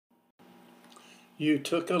You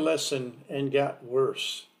took a lesson and got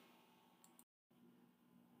worse.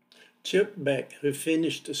 Chip Beck, who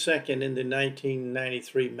finished second in the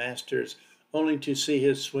 1993 Masters, only to see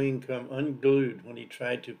his swing come unglued when he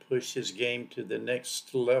tried to push his game to the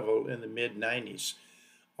next level in the mid-90s,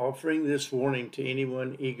 offering this warning to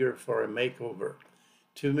anyone eager for a makeover.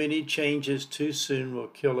 Too many changes too soon will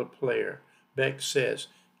kill a player. Beck says,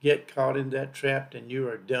 get caught in that trap and you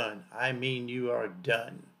are done. I mean, you are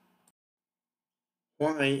done.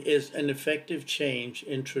 Why is an effective change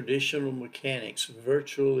in traditional mechanics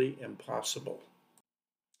virtually impossible?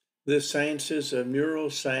 The sciences of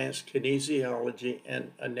neuroscience, kinesiology, and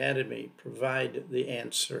anatomy provide the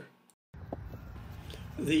answer.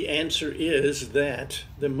 The answer is that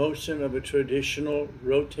the motion of a traditional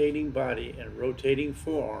rotating body and rotating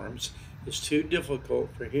forearms is too difficult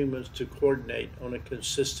for humans to coordinate on a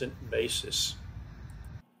consistent basis.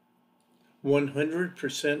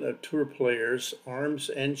 100% of tour players' arms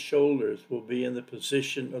and shoulders will be in the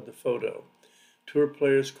position of the photo. Tour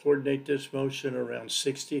players coordinate this motion around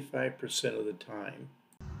 65% of the time.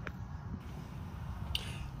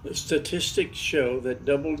 The statistics show that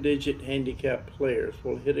double-digit handicap players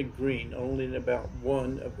will hit a green only in about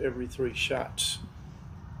 1 of every 3 shots.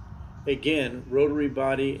 Again, rotary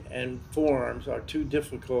body and forearms are too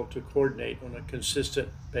difficult to coordinate on a consistent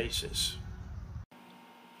basis.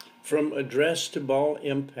 From address to ball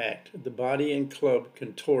impact, the body and club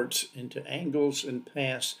contorts into angles and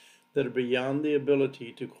paths that are beyond the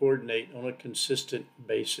ability to coordinate on a consistent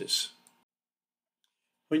basis.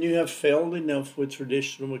 When you have failed enough with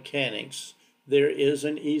traditional mechanics, there is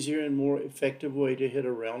an easier and more effective way to hit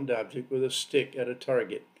a round object with a stick at a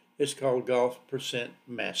target. It's called golf percent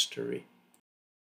mastery.